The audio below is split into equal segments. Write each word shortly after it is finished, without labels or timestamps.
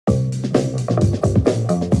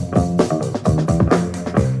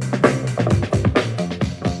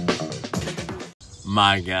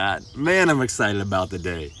my God, man, I'm excited about the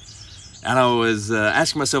day. And I was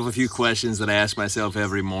asking myself a few questions that I ask myself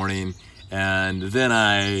every morning, and then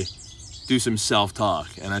I do some self-talk.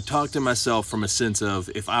 And I talk to myself from a sense of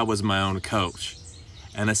if I was my own coach.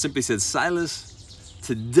 And I simply said, Silas,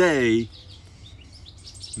 today,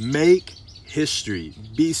 make history.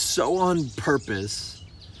 Be so on purpose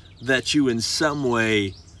that you in some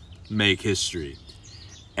way make history.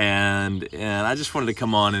 And I just wanted to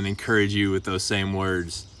come on and encourage you with those same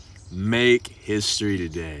words. Make history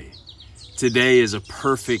today. Today is a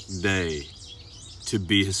perfect day to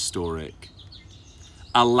be historic.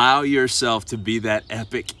 Allow yourself to be that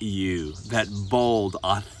epic you, that bold,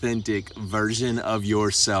 authentic version of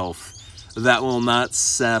yourself that will not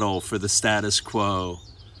settle for the status quo,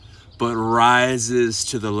 but rises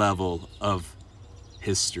to the level of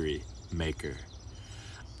history maker.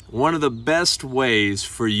 One of the best ways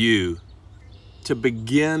for you to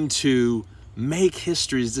begin to make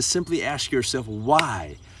history is to simply ask yourself,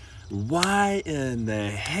 why? Why in the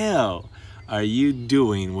hell are you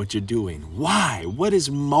doing what you're doing? Why? What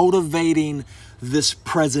is motivating this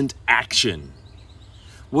present action?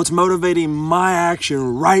 What's motivating my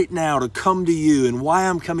action right now to come to you, and why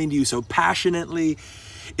I'm coming to you so passionately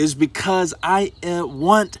is because I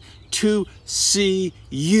want to see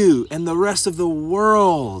you and the rest of the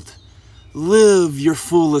world live your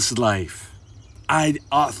fullest life. I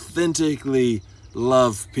authentically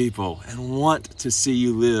love people and want to see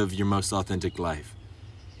you live your most authentic life.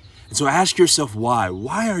 And so ask yourself why.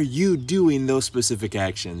 Why are you doing those specific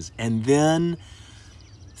actions? And then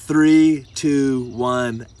 3, 2,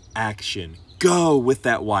 1, action. Go with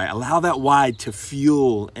that why. Allow that why to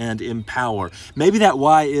fuel and empower. Maybe that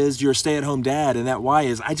why is you're a stay-at-home dad, and that why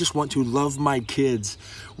is I just want to love my kids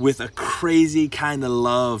with a crazy kind of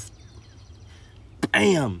love.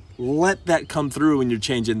 Bam! Let that come through when you're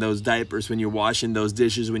changing those diapers, when you're washing those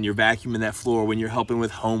dishes, when you're vacuuming that floor, when you're helping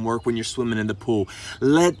with homework, when you're swimming in the pool.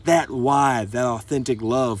 Let that why, that authentic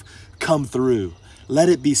love, come through. Let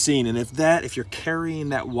it be seen. And if you're carrying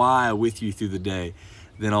that why with you through the day,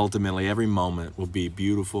 then ultimately every moment will be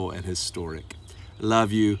beautiful and historic.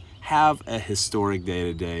 Love you. Have a historic day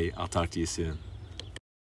today. I'll talk to you soon.